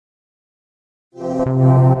G'day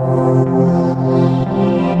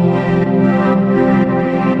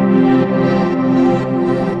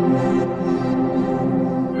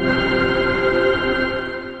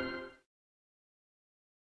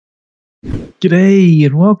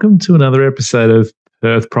and welcome to another episode of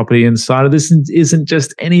Perth Property Insider. This isn't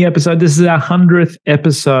just any episode. This is our 100th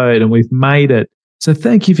episode and we've made it. So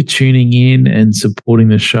thank you for tuning in and supporting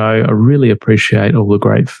the show. I really appreciate all the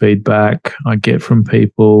great feedback I get from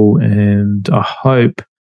people, and I hope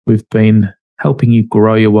we've been helping you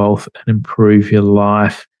grow your wealth and improve your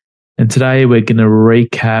life. And today we're going to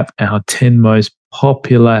recap our 10 most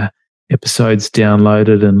popular episodes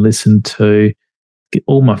downloaded and listened to. Get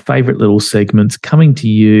all my favorite little segments coming to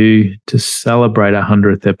you to celebrate our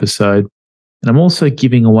 100th episode. And I'm also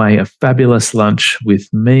giving away a fabulous lunch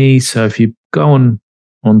with me. So if you go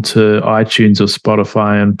onto iTunes or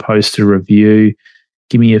Spotify and post a review,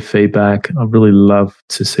 give me your feedback. I'd really love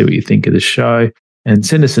to see what you think of the show. And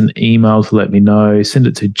send us an email to let me know. Send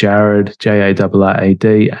it to Jared, Jarrad, at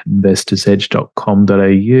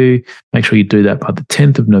investorsedge.com.au. Make sure you do that by the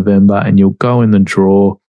 10th of November and you'll go in the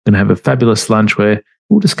draw. Going to have a fabulous lunch where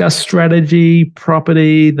we'll discuss strategy,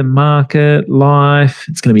 property, the market, life.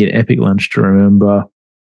 It's going to be an epic lunch to remember.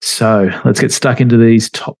 So let's get stuck into these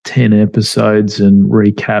top 10 episodes and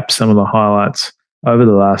recap some of the highlights over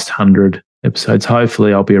the last 100 episodes.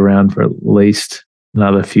 Hopefully I'll be around for at least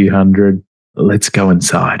another few hundred. Let's go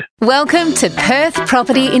inside. Welcome to Perth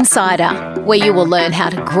Property Insider, where you will learn how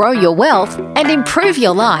to grow your wealth and improve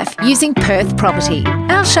your life using Perth Property.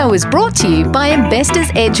 Our show is brought to you by Investors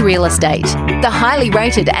Edge Real Estate, the highly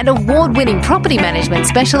rated and award-winning property management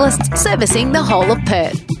specialists servicing the whole of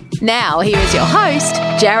Perth. Now, here is your host,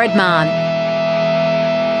 Jared Mann.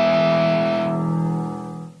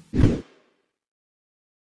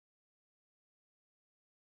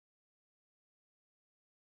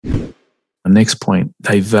 Next point,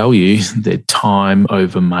 they value their time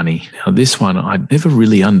over money. Now, this one I'd never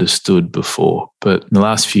really understood before, but in the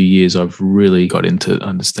last few years, I've really got into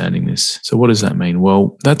understanding this. So what does that mean?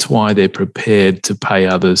 Well, that's why they're prepared to pay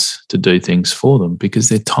others to do things for them, because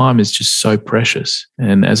their time is just so precious.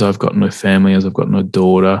 And as I've gotten a family, as I've gotten a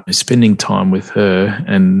daughter, spending time with her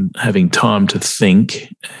and having time to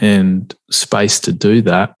think and space to do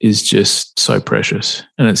that is just so precious.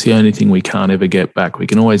 And it's the only thing we can't ever get back. We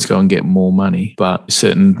can always go and get more money, but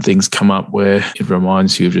certain things come up where it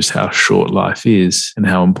reminds you of just how short life is and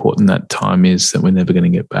how important that time is that we're never going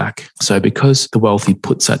to get back. So because the wealthy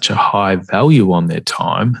put such a high value on their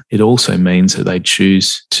time, it also means that they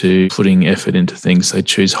choose to putting effort into things. They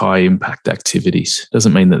choose high impact activities.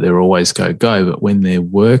 Doesn't mean that they're always go, but when they're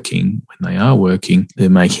working, when they are working, they're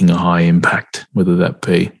making a high impact, whether that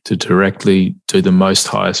be to directly do the most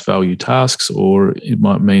highest value tasks, or it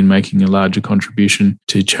might mean making a larger contribution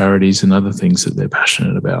to charities and other things that they're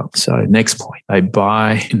passionate about. So next point, they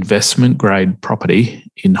buy investment grade property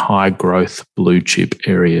in high growth blue chip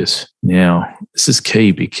areas. Now, this is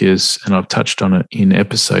key because, and I've touched on it in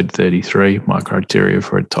episode 33, my criteria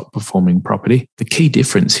for a top performing property. The key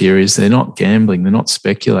difference here is they're not gambling, they're not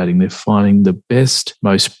speculating, they're finding the best,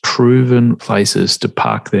 most proven places to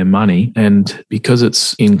park their money. And because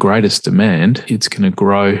it's in greatest demand, it's going to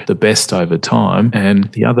grow the best over time.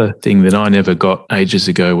 And the other thing that I never got ages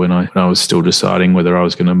ago when I was still deciding whether I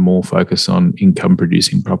was going to more focus on income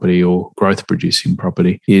producing property or growth producing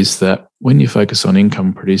property is that when you focus on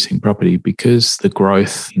income producing property, because the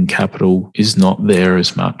growth in capital is not there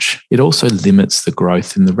as much, it also limits the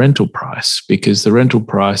growth in the rental price because the rental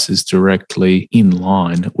price is directly in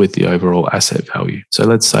line with the overall asset value. So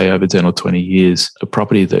let's say over 10 or 20 years, a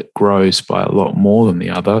property that grows by a lot more than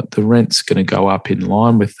the other, the rent's going to go up in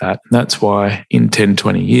line with that. And that's why in 10,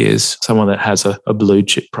 20 years, someone that has a blue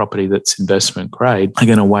chip property that's investment grade are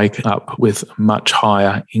going to wake up with much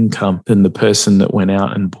higher income than the person that went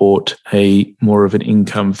out and bought a more of an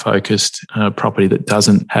income focused property that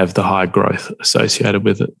doesn't have the high growth associated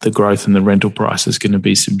with it. The growth in the rental price is going to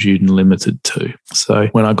be subdued and limited too. So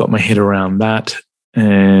when I got my head around that,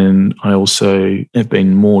 and I also have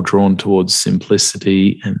been more drawn towards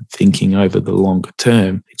simplicity and thinking over the longer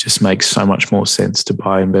term, it just makes so much more sense to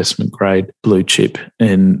buy investment grade blue chip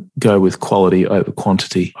and go with quality over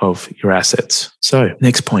quantity of your assets. So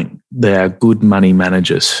next point, they are good money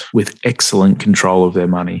managers with excellent control of their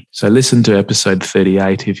money. So listen to episode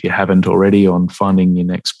 38 if you haven't already on finding your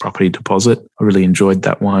next property deposit. I really enjoyed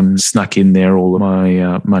that one. Snuck in there all of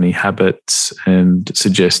my money habits and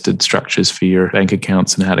suggested structures for your bank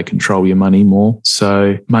accounts and how to control your money more.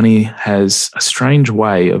 So money has a strange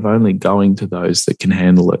way of only going to those that can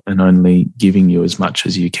handle it and only giving you as much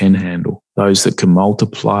as you can handle. The those that can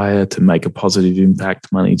multiply it to make a positive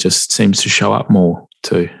impact, money just seems to show up more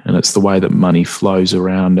too. And it's the way that money flows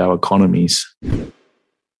around our economies.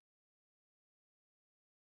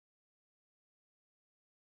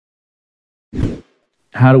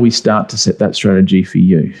 How do we start to set that strategy for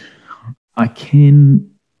you? I can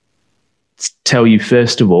tell you,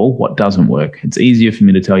 first of all, what doesn't work. It's easier for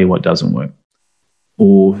me to tell you what doesn't work,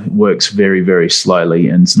 or works very, very slowly,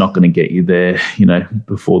 and it's not going to get you there,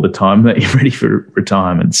 before the time that you're ready for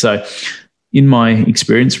retirement. So in my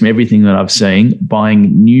experience, from everything that I've seen,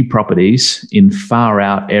 buying new properties in far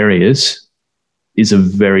out areas is a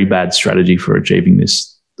very bad strategy for achieving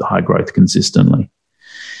this high growth consistently.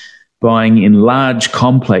 Buying in large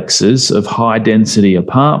complexes of high density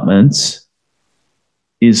apartments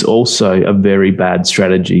is also a very bad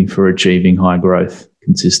strategy for achieving high growth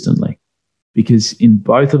consistently. Because in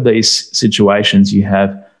both of these situations, you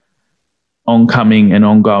have oncoming and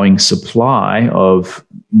ongoing supply of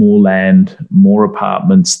more land, more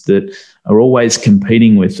apartments that are always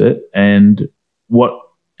competing with it. And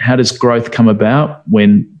how does growth come about?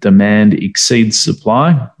 When demand exceeds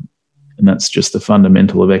supply. And that's just the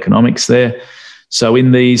fundamental of economics there. So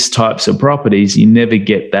in these types of properties, you never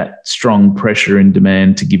get that strong pressure in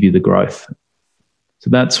demand to give you the growth. So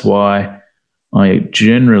that's why I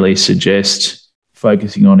generally suggest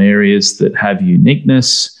focusing on areas that have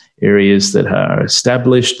uniqueness, areas that are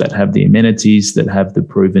established, that have the amenities, that have the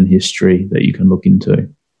proven history that you can look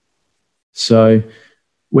into. So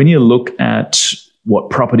when you look at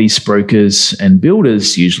what property brokers and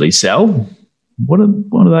builders usually sell, what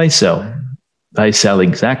do they sell? They sell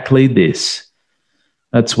exactly this.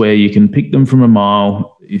 That's where you can pick them from a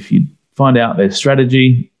mile if you find out their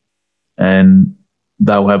strategy, and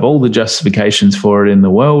they'll have all the justifications for it in the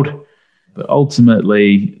world. But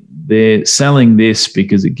ultimately, they're selling this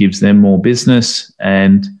because it gives them more business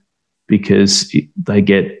and because they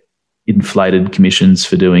get inflated commissions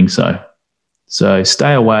for doing so. So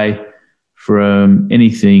stay away from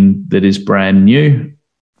anything that is brand new.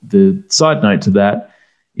 The side note to that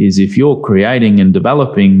is if you're creating and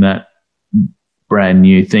developing that brand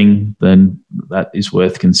new thing, then that is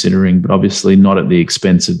worth considering, but obviously not at the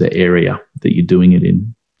expense of the area that you're doing it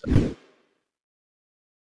in.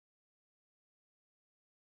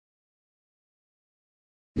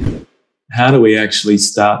 How do we actually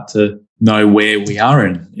start to know where we are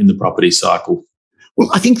in the property cycle? Well,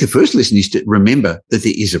 I think the first lesson is to remember that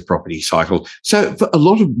there is a property cycle. So for a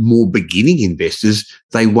lot of more beginning investors,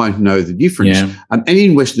 they won't know the difference. Yeah. And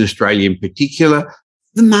in Western Australia in particular,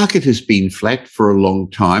 the market has been flat for a long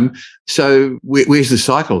time. So where's the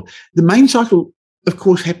cycle? The main cycle, of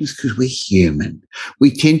course, happens because we're human.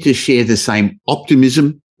 We tend to share the same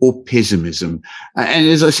optimism or pessimism. And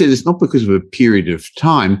as I said, it's not because of a period of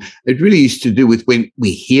time. It really is to do with when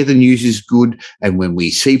we hear the news is good and when we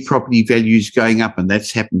see property values going up, and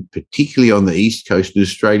that's happened particularly on the east coast of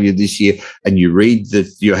Australia this year, and you read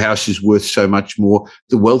that your house is worth so much more,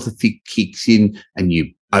 the wealth effect kicks in and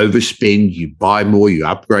you overspend, you buy more, you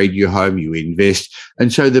upgrade your home, you invest.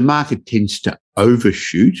 And so the market tends to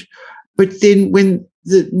overshoot. But then when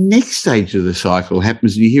the next stage of the cycle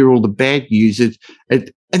happens and you hear all the bad news, it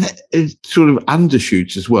sort of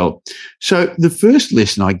undershoots as well. So the first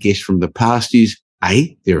lesson, I guess, from the past is,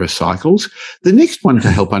 A, there are cycles. The next one to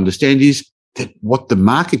help understand is that what the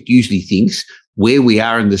market usually thinks, where we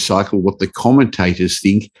are in the cycle, what the commentators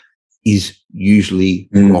think is usually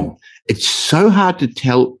wrong. It's so hard to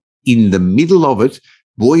tell in the middle of it.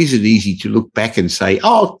 Boy, is it easy to look back and say,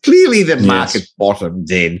 oh, clearly the market bottomed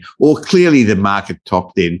then, or clearly the market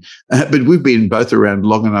topped then. But we've been both around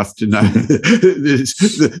long enough to know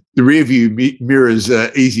the rear view mirrors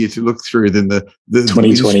are easier to look through than the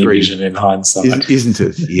 2020 vision in hindsight. Isn't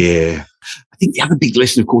it? Yeah. I think the other big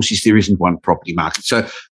lesson, of course, is there isn't one property market. So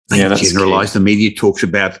they generalise. The media talks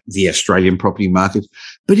about the Australian property market.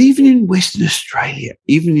 But even in Western Australia,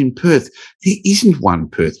 even in Perth, there isn't one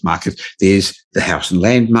Perth market. There's the house and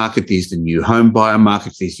land market. There's the new home buyer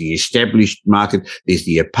market. There's the established market. There's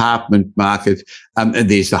the apartment market. And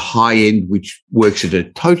there's the high end, which works at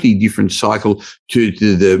a totally different cycle to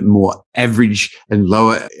the more average and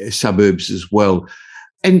lower suburbs as well.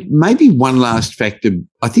 And maybe one last factor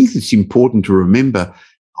I think that's important to remember,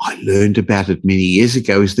 I learned about it many years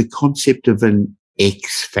ago, is the concept of an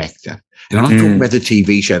X factor. And I'm not talking about the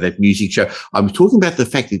TV show, that music show. I'm talking about the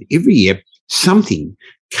fact that every year something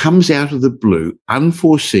comes out of the blue,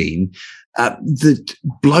 unforeseen, that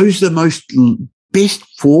blows the best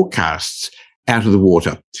forecasts out of the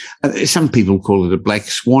water. Some people call it a black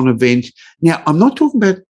swan event. Now, I'm not talking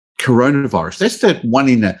about coronavirus. That's that one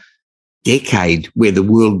in a decade where the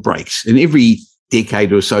world breaks. And every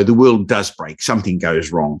decade or so, the world does break. Something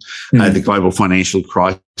goes wrong. The global financial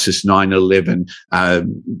crisis, 9/11,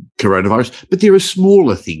 coronavirus. But there are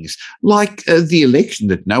smaller things like the election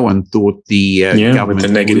that no one thought the government with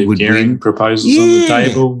the negative would gearing win. proposals on the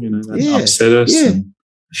table. That upset us. Yeah,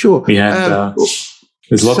 sure. We had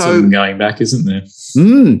there's lots of them going back, isn't there?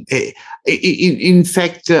 In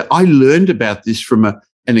fact, I learned about this from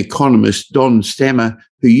an economist, Don Stammer,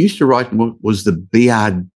 who used to write what was the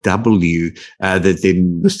BRW that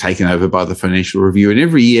then was taken over by the Financial Review. And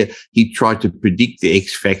every year he tried to predict the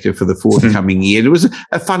X factor for the forthcoming year. And it was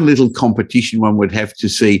a fun little competition. One would have to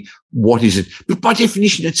see what is it. But by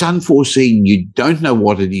definition, it's unforeseen. You don't know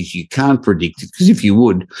what it is. You can't predict it, because if you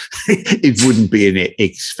would, it wouldn't be an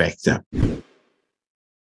X factor.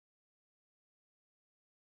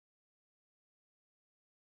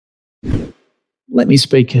 Let me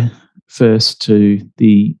speak first to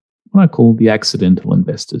what I call the accidental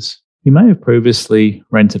investors. You may have previously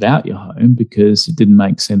rented out your home because it didn't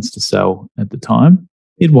make sense to sell at the time.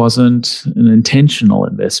 It wasn't an intentional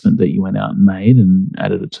investment that you went out and made and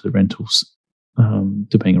added it to the rentals,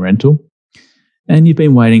 to being a rental. And you've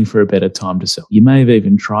been waiting for a better time to sell. You may have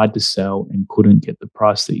even tried to sell and couldn't get the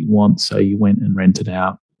price that you want, so you went and rented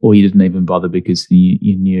out, or you didn't even bother because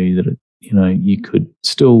you knew that you could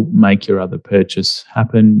still make your other purchase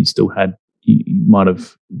happen. You might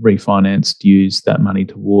have refinanced, used that money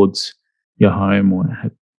towards your home, or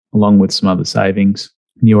along with some other savings,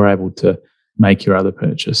 and you were able to make your other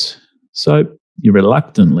purchase. So you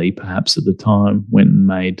reluctantly, perhaps at the time, went and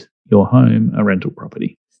made your home a rental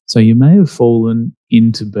property. So you may have fallen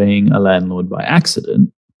into being a landlord by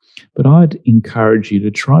accident, but I'd encourage you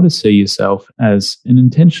to try to see yourself as an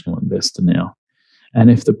intentional investor now. And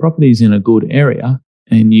if the property is in a good area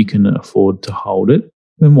and you can afford to hold it,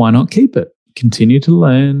 then why not keep it? Continue to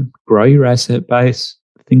learn, grow your asset base,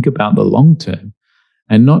 think about the long term,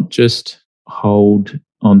 and not just hold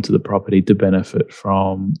onto the property to benefit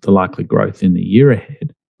from the likely growth in the year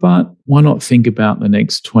ahead, but why not think about the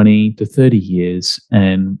next 20 to 30 years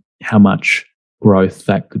and how much growth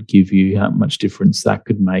that could give you, how much difference that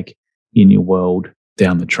could make in your world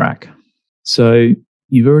down the track. So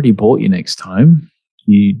you've already bought your next home.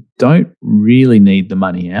 You don't really need the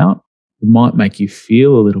money out. It might make you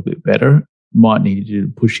feel a little bit better. It might need you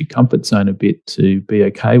to push your comfort zone a bit to be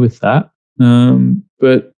okay with that.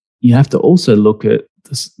 But you have to also look at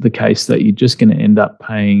the case that you're just going to end up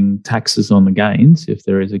paying taxes on the gains, if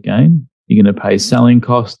there is a gain. You're going to pay selling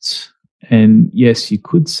costs. And yes, you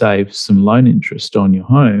could save some loan interest on your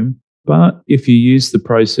home. But if you use the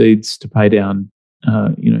proceeds to pay down,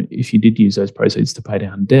 if you did use those proceeds to pay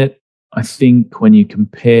down debt, I think when you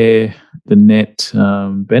compare the net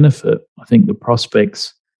benefit, I think the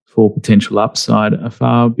prospects for potential upside are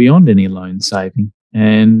far beyond any loan saving.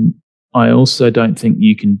 And I also don't think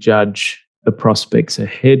you can judge the prospects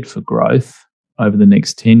ahead for growth over the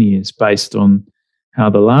next 10 years based on how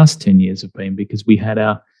the last 10 years have been, because we had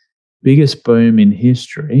our biggest boom in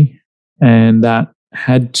history, and that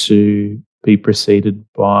had to be preceded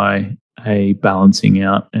by a balancing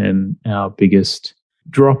out and our biggest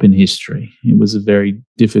drop in history. It was a very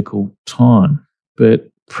difficult time. But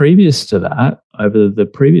previous to that, over the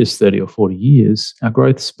previous 30 or 40 years, our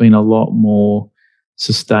growth's been a lot more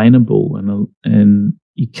sustainable, and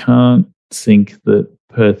you can't think that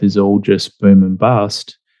Perth is all just boom and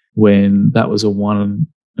bust when that was a one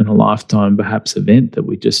in a lifetime perhaps event that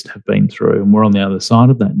we just have been through, and we're on the other side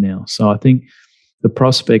of that now. So I think the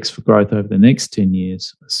prospects for growth over the next 10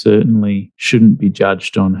 years certainly shouldn't be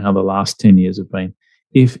judged on how the last 10 years have been.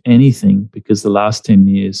 If anything, because the last 10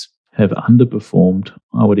 years have underperformed,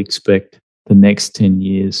 I would expect the next 10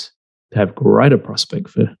 years to have greater prospect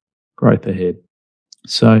for growth ahead.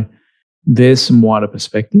 So there's some wider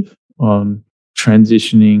perspective on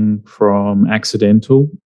transitioning from accidental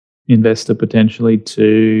investor potentially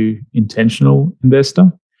to intentional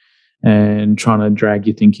investor, and trying to drag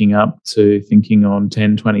your thinking up to thinking on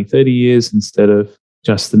 10, 20, 30 years instead of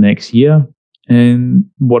just the next year. And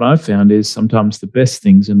what I've found is sometimes the best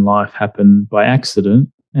things in life happen by accident,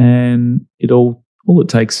 and all it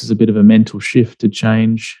takes is a bit of a mental shift to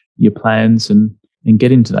change your plans and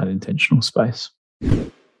get into that intentional space.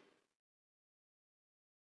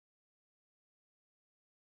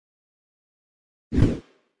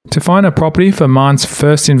 To find a property for mine's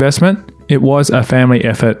first investment, it was a family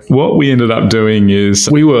effort. What we ended up doing is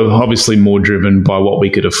we were obviously more driven by what we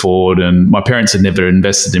could afford, and my parents had never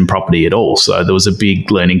invested in property at all. So there was a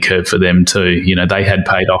big learning curve for them too. They had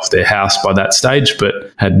paid off their house by that stage,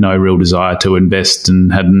 but had no real desire to invest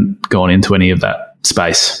and hadn't gone into any of that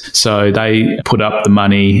space. So they put up the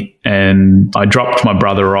money and I dropped my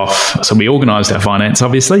brother off. So we organised our finance,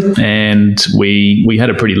 obviously, and we had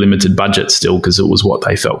a pretty limited budget still because it was what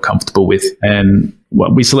they felt comfortable with. And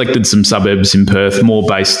we selected some suburbs in Perth more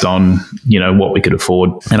based on, what we could afford.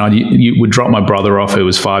 And I would drop my brother off, who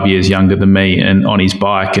was 5 years younger than me, and on his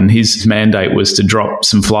bike. And his mandate was to drop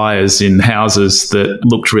some flyers in houses that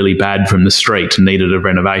looked really bad from the street and needed a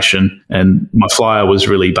renovation. And my flyer was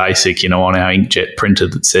really basic, on our inkjet printer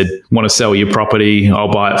that said, "Want to sell your property?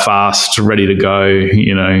 I'll buy it fast, ready to go,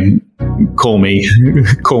 call me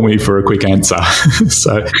for a quick answer."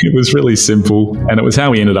 So it was really simple. And it was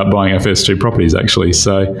how we ended up buying our first 2 properties, actually.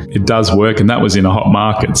 So it does work. And that was in a hot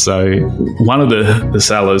market. So one of the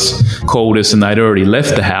sellers called us and they'd already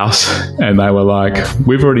left the house and they were like,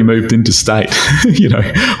 "We've already moved interstate.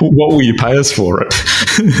 What will you pay us for it?"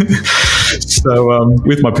 So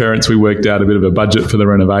with my parents, we worked out a bit of a budget for the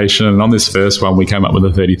renovation. And on this first one, we came up with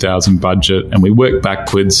a 30,000 budget and we worked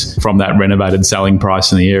backwards from that renovated selling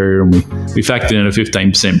price in the area. And we factored in a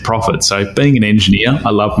 15% profit. So being an engineer,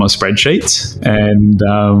 I love my spreadsheets. And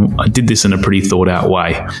I did this in a pretty thought out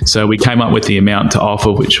way. So we came up with the amount to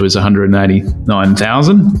offer, which was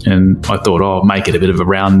 189,000. And I thought, I'll make it a bit of a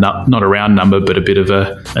not a round number, but a bit of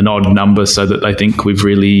an odd number so that they think we've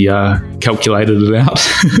really calculated it out.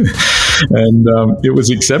 And it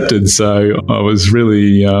was accepted. So I was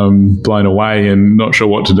really blown away and not sure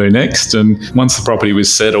what to do next. And once the property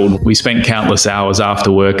was settled, we spent countless hours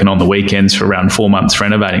after work and on the weekends for around 4 months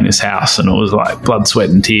renovating this house. And it was like blood, sweat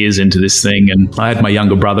and tears into this thing. And I had my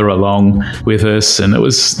younger brother along with us. And it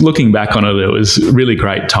was, looking back on it, it was a really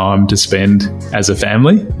great time to spend as a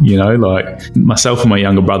family. Like myself and my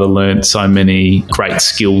younger brother learned so many great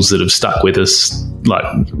skills that have stuck with us, like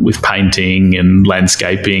with painting and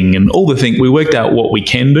landscaping and all the things. We worked out what we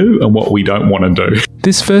can do and what we don't want to do.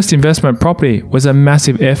 This first investment property was a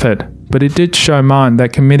massive effort, but it did show mine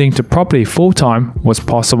that committing to property full-time was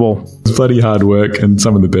possible. It's bloody hard work and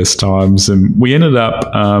some of the best times. And we ended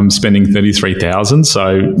up spending 33,000.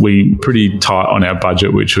 So we pretty tight on our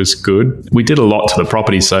budget, which was good. We did a lot to the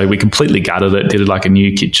property. So we completely gutted it, did like a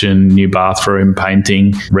new kitchen, new bathroom,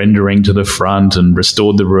 painting, rendering to the front and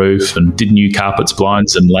restored the roof and did new carpets,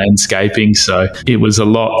 blinds and landscaping. So it was a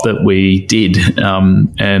lot that we did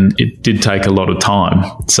and it did take a lot of time.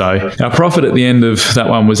 So our profit at the end of that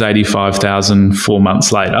one was 85,000 4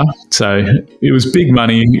 months later. So it was big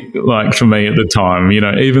money, like for me at the time,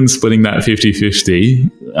 even splitting that 50-50.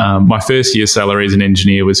 My first year salary as an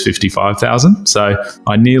engineer was 55,000. So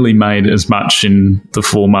I nearly made as much in the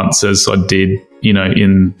 4 months as I did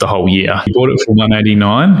in the whole year. We bought it for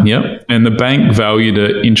 189, yep. And the bank valued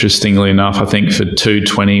it, interestingly enough, I think for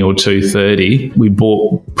 220 or 230. We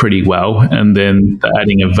bought pretty well, and then the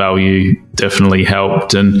adding of value definitely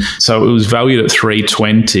helped. And so it was valued at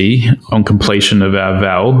 320 on completion of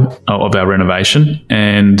our renovation,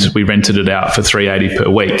 and we rented it out for 380 per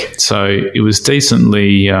week. So it was decent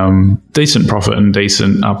profit and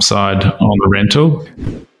decent upside on the rental.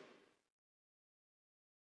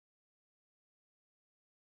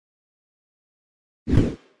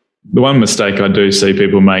 The one mistake I do see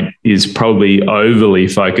people make is probably overly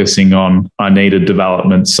focusing on, I need a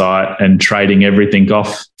development site and trading everything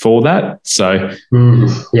off for that. So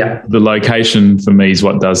the location for me is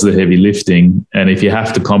what does the heavy lifting. And if you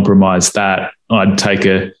have to compromise that, I'd take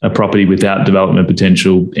a property without development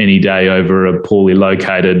potential any day over a poorly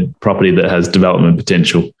located property that has development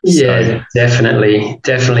potential. Yeah, so. Definitely.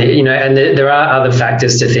 And there are other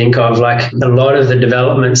factors to think of, like a lot of the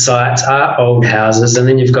development sites are old houses and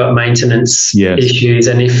then you've got maintenance issues.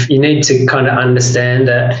 And if you need to kind of understand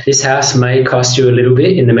that this house may cost you a little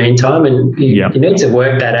bit in the meantime, and you need to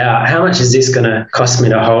work that out. How much is this going to cost me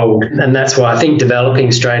to hold? And that's why I think developing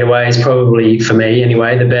straight away is probably, for me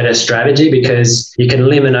anyway, the better strategy, because you can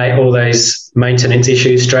eliminate all those maintenance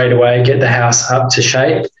issues straight away, get the house up to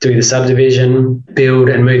shape, do the subdivision, build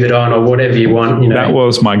and move it on, or whatever you want. That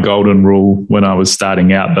was my golden rule when I was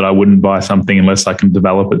starting out, that I wouldn't buy something unless I can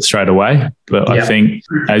develop it straight away. But I think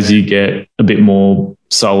as you get a bit more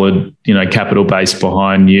solid, capital base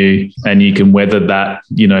behind you, and you can weather that,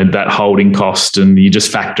 that holding cost, and you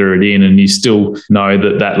just factor it in, and you still know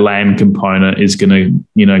that land component is going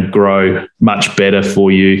to, grow much better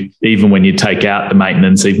for you, even when you take out the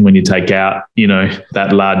maintenance, even when you take out, that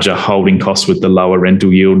larger holding cost with the lower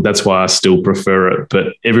rental yield. That's why I still prefer it. But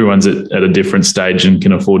everyone's at a different stage and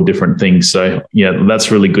can afford different things. So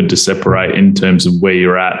that's really good to separate in terms of where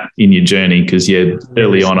you're at in your journey. Because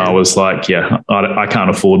early on I was like, I can't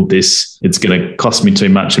afford this. It's going to cost me too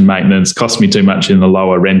much in maintenance, cost me too much in the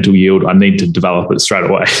lower rental yield. I need to develop it straight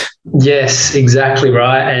away. Yes, exactly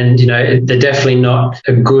right. And, they're definitely not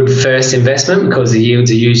a good first investment because the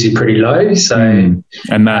yields are usually pretty low. So,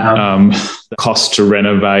 and that cost to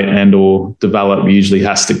renovate and or develop usually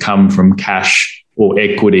has to come from cash or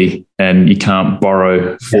equity, and you can't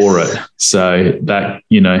borrow for it. So that,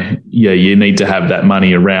 you need to have that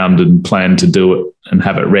money around and plan to do it and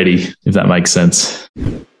have it ready, if that makes sense.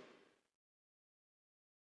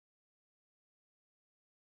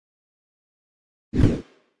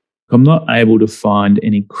 I'm not able to find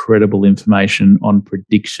any credible information on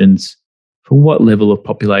predictions for what level of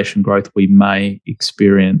population growth we may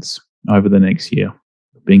experience over the next year.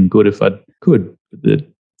 Being good if I could, but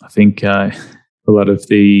I think a lot of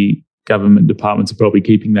the government departments are probably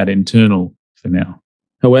keeping that internal for now.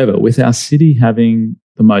 However, with our city having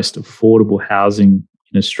the most affordable housing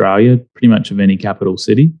in Australia, pretty much of any capital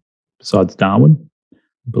city, besides Darwin,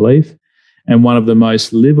 I believe, and one of the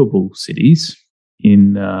most livable cities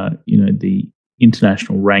in the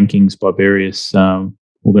international rankings by various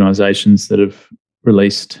organisations that have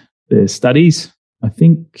released their studies, I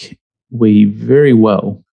think we very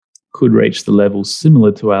well could reach the levels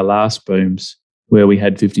similar to our last booms, where we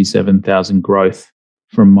had 57,000 growth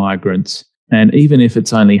from migrants. And even if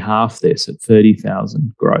it's only half this, at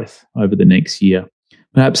 30,000 growth over the next year,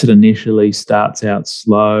 perhaps it initially starts out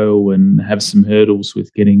slow and have some hurdles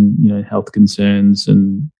with getting, health concerns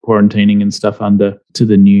and quarantining and stuff under to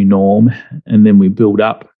the new norm. And then we build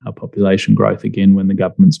up our population growth again when the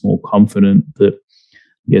government's more confident that,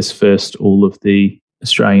 yes, first all of the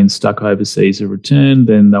Australians stuck overseas are returned,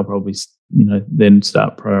 then they'll probably, then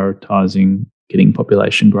start prioritising getting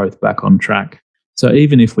population growth back on track. So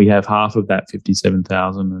even if we have half of that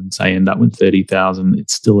 57,000 and say end up with 30,000,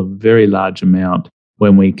 it's still a very large amount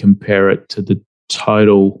when we compare it to the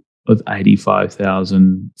total of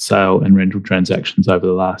 85,000 sale and rental transactions over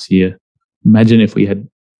the last year. It'imagine if we had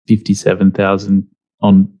 57,000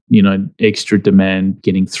 on, extra demand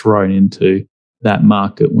getting thrown into that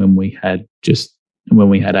market when we had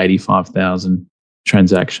 85,000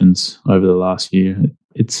 transactions over the last year.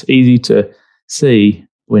 It's easy to see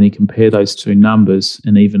when you compare those two numbers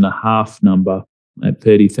and even a half number at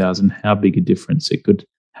 30,000, how big a difference it could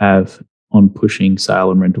have on pushing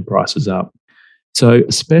sale and rental prices up. So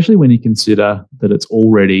especially when you consider that it's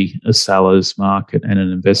already a seller's market and an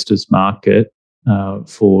investor's market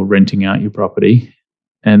for renting out your property,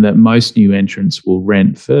 and that most new entrants will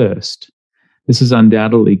rent first, this is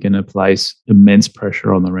undoubtedly going to place immense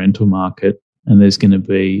pressure on the rental market, and there's going to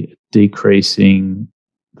be decreasing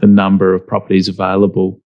the number of properties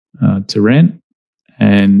available to rent,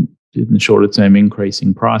 and in the shorter term,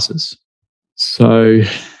 increasing prices. So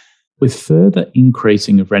with further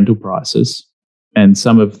increasing of rental prices and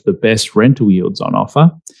some of the best rental yields on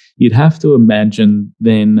offer, you'd have to imagine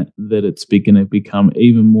then that it's going to become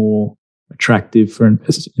even more attractive for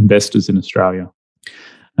investors in Australia.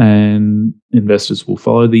 And investors will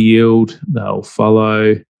follow the yield, they'll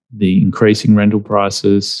follow the increasing rental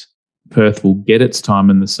prices. Perth will get its time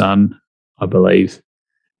in the sun, I believe,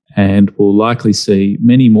 and we'll likely see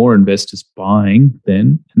many more investors buying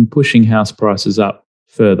then and pushing house prices up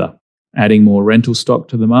further, adding more rental stock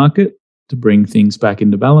to the market to bring things back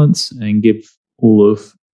into balance and give all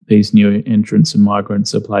of these new entrants and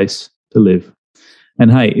migrants a place to live.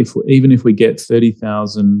 And hey, even if we get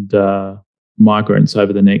 30,000 migrants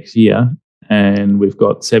over the next year and we've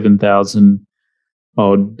got 7,000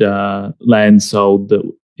 odd land sold that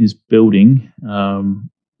is building,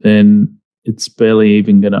 then it's barely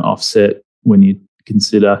even going to offset when you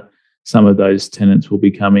consider some of those tenants will be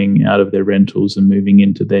coming out of their rentals and moving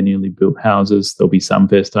into their newly built houses. There'll be some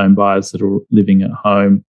first home buyers that are living at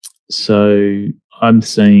home. So I'm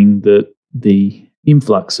seeing that the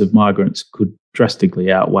influx of migrants could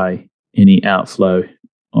drastically outweigh any outflow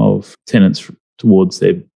of tenants towards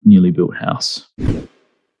their newly built house.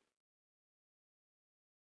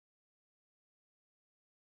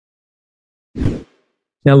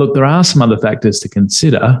 Now, look, there are some other factors to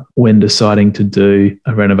consider when deciding to do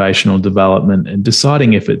a renovation or development and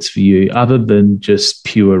deciding if it's for you other than just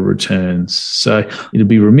pure returns. So it'd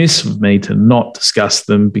be remiss of me to not discuss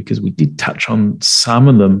them because we did touch on some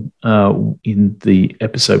of them in the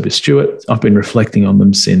episode with Stuart. I've been reflecting on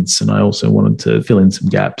them since, and I also wanted to fill in some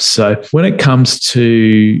gaps. So when it comes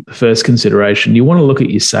to the first consideration, you want to look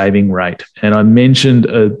at your saving rate. And I mentioned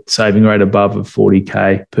a saving rate above of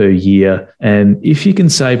 40K per year. And if you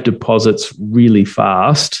can save deposits really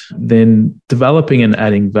fast, then developing and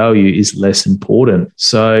adding value is less important.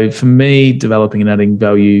 So for me, developing and adding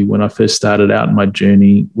value when I first started out in my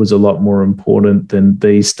journey was a lot more important than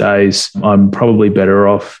these days. I'm probably better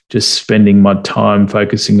off just spending my time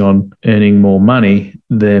focusing on earning more money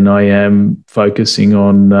than I am focusing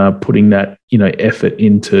on putting that effort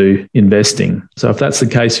into investing. So if that's the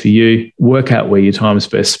case for you, work out where your time is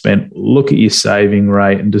best spent, look at your saving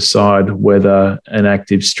rate and decide whether an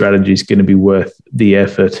active strategy is going to be worth the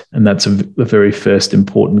effort. And that's a very first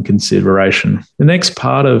important consideration. The next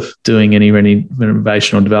part of doing any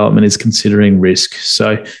renovation or development is considering risk.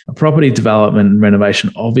 So a property development and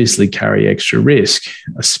renovation obviously carry extra risk,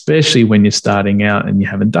 especially when you're starting out and you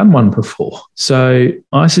haven't done one before. So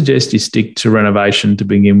I suggest you stick to renovation to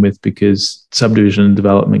begin with, because subdivision and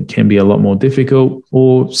development can be a lot more difficult,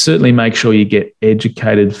 or certainly make sure you get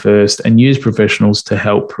educated first and use professionals to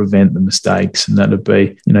help prevent the mistakes. And that would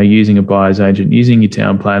be, using a buyer's agent, using your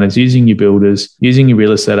town planners, using your builders, using your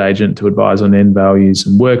real estate agent to advise on end values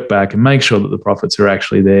and work back and make sure that the profits are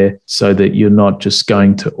actually there, so that you're not just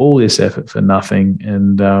going to all this effort for nothing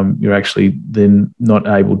and you're actually then not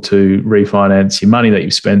able to refinance your money that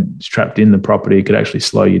you've spent trapped in the property. It could actually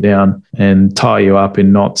slow you down and tie you up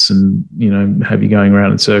in knots and, have you going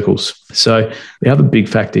around in circles. So the other big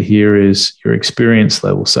factor here is your experience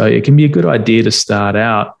level. So it can be a good idea to start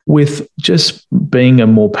out with just being a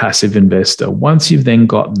more passive investor. Once you've then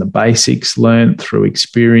gotten the basics learned through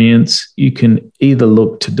experience, you can either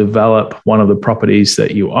look to develop one of the properties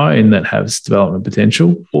that you own that has development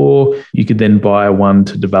potential, or you could then buy one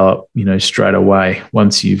to develop, straight away.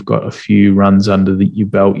 Once you've got a few runs under your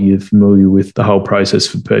belt, you're familiar with the whole process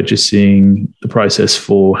for purchasing, the process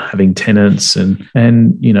for having tenants, and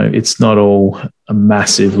it's not all a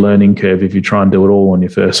massive learning curve if you try and do it all on your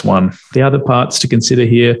first one. The other parts to consider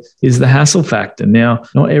here is the hassle factor. Now,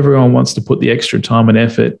 not everyone wants to put the extra time and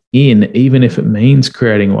effort in, even if it means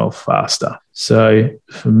creating wealth faster. So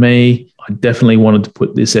for me, I definitely wanted to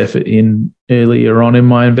put this effort in earlier on in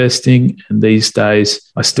my investing. And these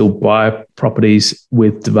days, I still buy properties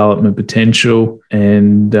with development potential.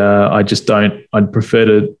 And I'd prefer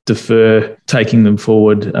to defer taking them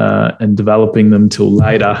forward and developing them till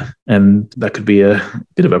later. And that could be a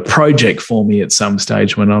bit of a project for me at some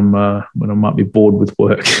stage when I might be bored with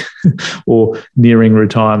work or nearing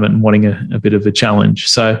retirement and wanting a bit of a challenge.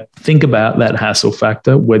 So think about that hassle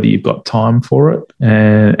factor, whether you've got time for it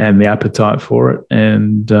and the appetite for it.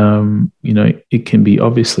 And, it can be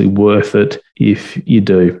obviously worth it if you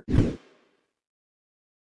do.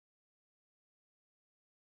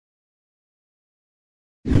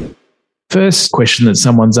 First question that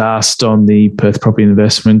someone's asked on the Perth Property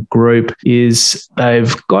Investment Group is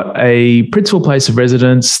they've got a principal place of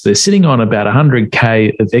residence. They're sitting on about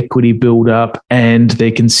 100K of equity build up, and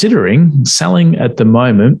they're considering selling at the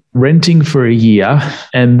moment, renting for a year,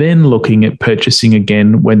 and then looking at purchasing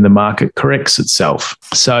again when the market corrects itself.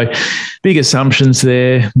 So big assumptions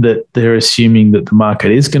there that they're assuming that the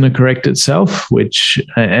market is going to correct itself,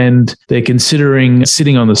 and they're considering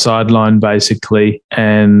sitting on the sideline basically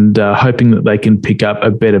and hoping that they can pick up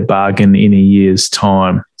a better bargain in a year's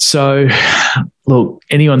time. So look,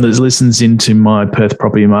 anyone that listens into my Perth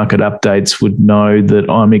property market updates would know that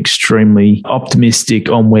I'm extremely optimistic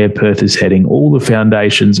on where Perth is heading. All the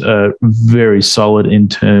foundations are very solid in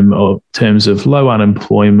terms of low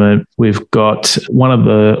unemployment. We've got one of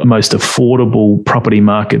the most affordable property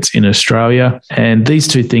markets in Australia. And these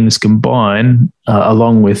two things combine,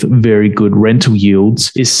 along with very good rental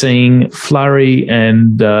yields, is seeing flurry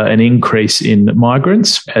and an increase in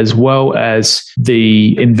migrants, as well as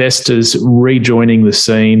the investors rejoining the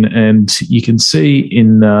scene. And you can see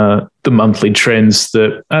in the monthly trends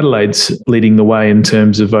that Adelaide's leading the way in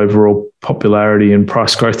terms of overall popularity and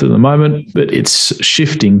price growth at the moment, but it's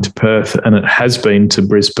shifting to Perth, and it has been to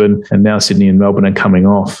Brisbane, and now Sydney and Melbourne are coming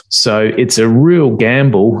off. So it's a real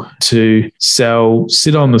gamble to sell,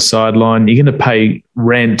 sit on the sideline. You're going to pay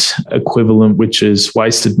rent equivalent, which is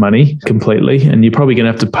wasted money completely, and you're probably going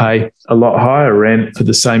to have to pay a lot higher rent for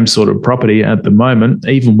the same sort of property at the moment.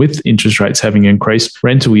 Even with interest rates having increased,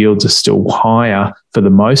 rental yields are still higher for the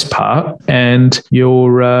most part, and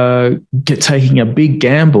you're taking a big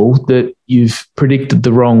gamble that you've predicted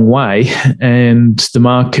the wrong way, and the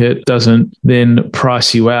market doesn't then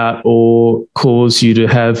price you out or cause you to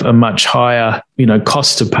have a much higher,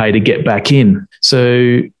 cost to pay to get back in.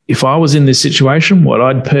 So if I was in this situation, what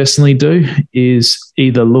I'd personally do is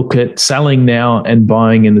either look at selling now and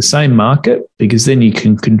buying in the same market, because then you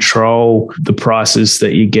can control the prices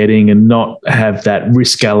that you're getting and not have that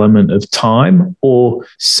risk element of time, or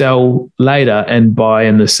sell later and buy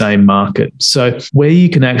in the same market. So where you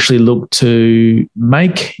can actually look to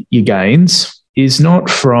make your gains is not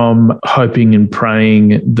from hoping and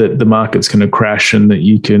praying that the market's going to crash and that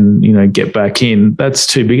you can, get back in. That's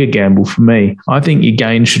too big a gamble for me. I think your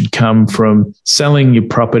gain should come from selling your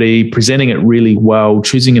property, presenting it really well,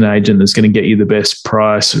 choosing an agent that's going to get you the best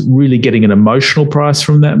price, really getting an emotional price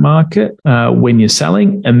from that market when you're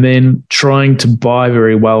selling, and then trying to buy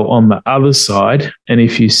very well on the other side. And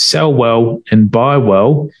if you sell well and buy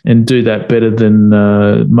well and do that better than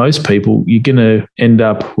most people, you're going to end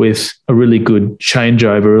up with a really good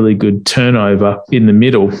changeover, really good turnover in the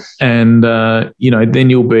middle. And, then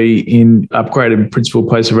you'll be in upgraded principal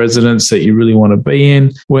place of residence that you really want to be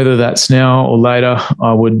in. Whether that's now or later,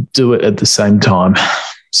 I would do it at the same time.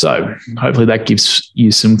 So hopefully that gives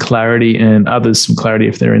you some clarity and others some clarity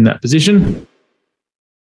if they're in that position.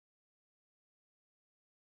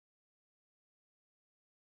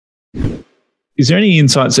 Is there any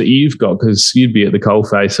insights that you've got, because you'd be at the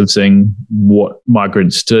coalface of seeing what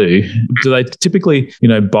migrants do? Do they typically,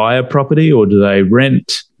 buy a property, or do they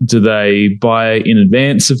rent? Do they buy in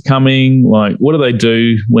advance of coming? Like, what do they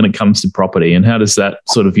do when it comes to property, and how does that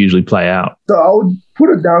sort of usually play out? So I would put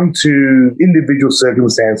it down to individual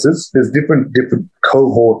circumstances. There's different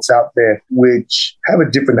cohorts out there which have a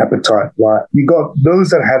different appetite, right? You got those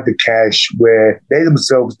that have the cash where they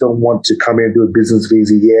themselves don't want to come in and do a business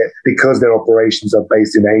visa yet because their operations are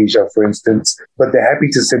based in Asia, for instance, but they're happy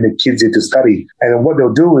to send their kids here to study. And then what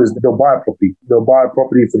they'll do is they'll buy a property. They'll buy a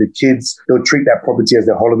property for the kids. They'll treat that property as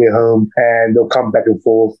their holiday home, and they'll come back and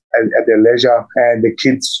forth at their leisure, and the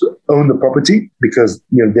kids own the property because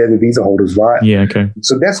they're the visa holders, right? Yeah, okay.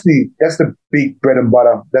 So that's the big bread and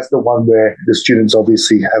butter. That's the one where the students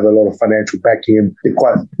obviously have a lot of financial backing and they're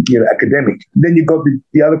quite academic. Then you've got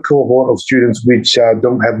the other cohort of students which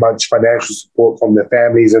don't have much financial support from their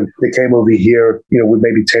families, and they came over here with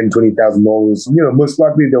maybe $10,000, $20,000. Most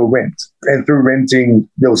likely they'll rent, and through renting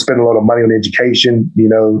they'll spend a lot of money on education.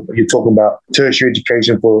 You're talking about tertiary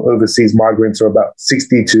education for overseas migrants are about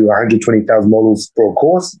 $60,000 to $120,000 for a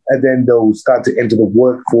course, and then they'll start to enter the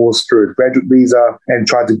workforce through a graduate visa and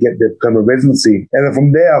try to get their permanent residency. And then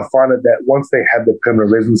from there, I find out that once they have their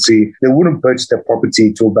permanent residency, they wouldn't purchase their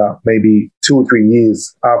property till about maybe 2 or 3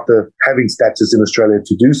 years after having status in Australia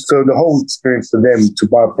to do so. The whole experience for them to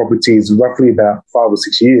buy a property is roughly about 5 or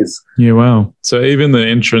 6 years. Yeah, wow. So even the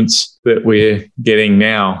entrance that we're getting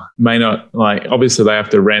now may not, obviously they have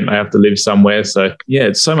to rent, they have to live somewhere. So yeah,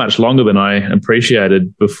 it's so much longer than I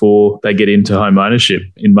appreciated before they get into home ownership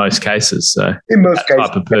in most cases. So in most cases,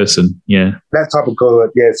 type of person, yeah. That type of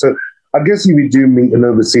cohort, yeah. So I guess if you do meet an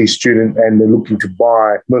overseas student and they're looking to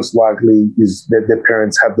buy, most likely is that their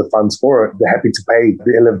parents have the funds for it. They're happy to pay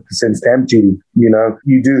the 11% stamp duty.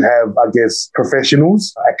 You do have, I guess,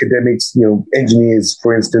 professionals, academics, engineers,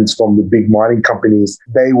 for instance, from the big mining companies.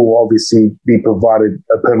 They will obviously be provided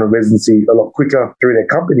a permanent residency a lot quicker through their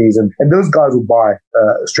companies. And those guys will buy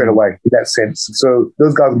straight away in that sense. So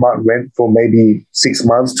those guys might rent for maybe 6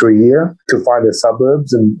 months to a year to find their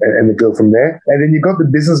suburbs and they go from there. And then you've got the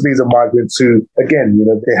business visa migrants who, again,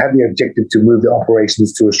 they have the objective to move their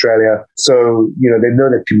operations to Australia. So, they know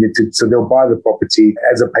they're committed. So they'll buy the property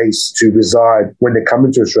as opposed to reside when they come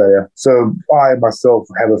into Australia. So I myself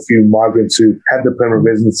have a few migrants who have the permanent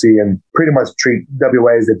residency and pretty much treat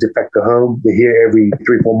WA as their de facto home. They're here every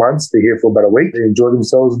 3-4 months. They're here for about a week. They enjoy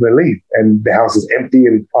themselves and they leave. And the house is empty,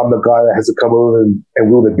 and I'm the guy that has to come over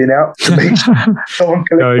and wheel the bin out to make sure someone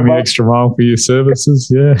collects going the extra mile for your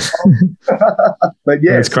services, yeah. But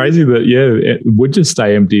yeah, it's crazy that it would just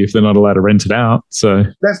stay empty if they're not allowed to rent it out. So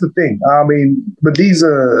that's the thing. I mean, but these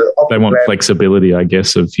are they want flexibility, I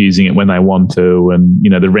guess, of using it when they want to, and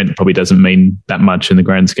the rent probably doesn't mean that much in the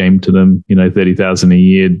grand scheme to them. $30,000 a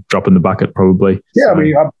year, drop in the bucket probably. Yeah, so. I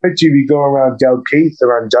mean, I bet you if you go around Dalkeith,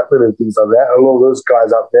 around Jutland and things like that, a lot of those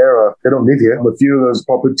guys up there they don't live here. A few of those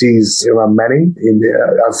properties around Manning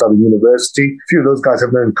outside of the university, a few of those guys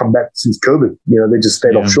haven't come back since COVID. They just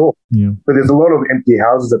stayed offshore. Yeah. But there's a lot of empty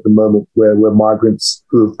houses at the moment where migrants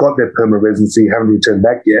who have got their permanent residency haven't returned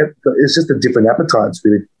back yet. But it's just a different appetite,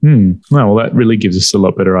 really. Well, that really gives us a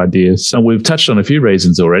lot better ideas. So we've touched on a few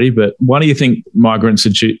reasons already, but why do you think migrants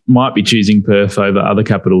might be choosing Perth over other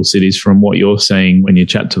capital cities from what you're seeing when you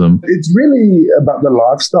chat to them? It's really about the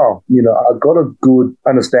lifestyle. I got a good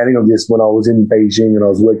understanding of this when I was in Beijing and I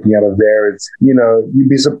was working out of there. It's, you'd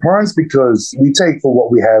be surprised because we take for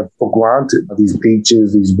what we have for granted, these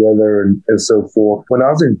beaches, these weather and so forth. When I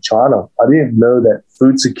was in China, I didn't know that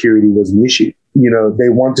food security was an issue. They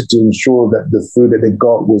wanted to ensure that the food that they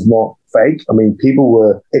got was not fake. I mean, people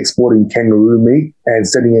were exporting kangaroo meat and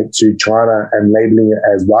sending it to China and labeling it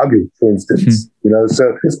as Wagyu, for instance.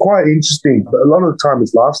 So it's quite interesting. But a lot of the time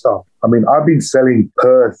it's lifestyle. I mean, I've been selling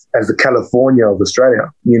Perth as the California of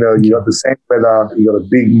Australia. You got the same weather, you got a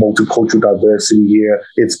big multicultural diversity here.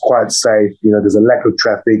 It's quite safe. There's a lack of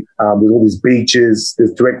traffic. There's all these beaches.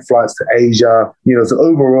 There's direct flights to Asia. So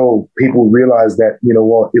overall, people realize that,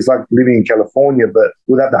 it's like living in California, but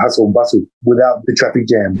without the hustle and bustle, without the traffic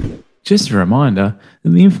jam. Just a reminder that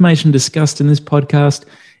the information discussed in this podcast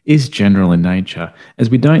is general in nature, as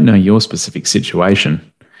we don't know your specific situation.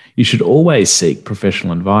 You should always seek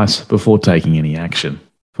professional advice before taking any action.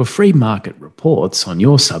 For free market reports on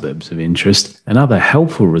your suburbs of interest and other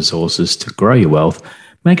helpful resources to grow your wealth,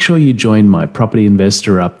 make sure you join my property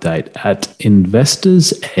investor update at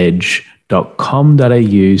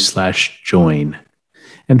investorsedge.com.au/join.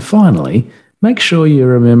 And finally, make sure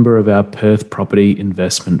you're a member of our Perth Property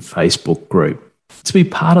Investment Facebook group to be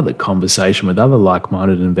part of the conversation with other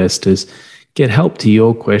like-minded investors, get help to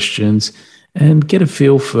your questions, and get a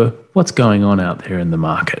feel for what's going on out there in the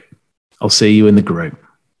market. I'll see you in the group.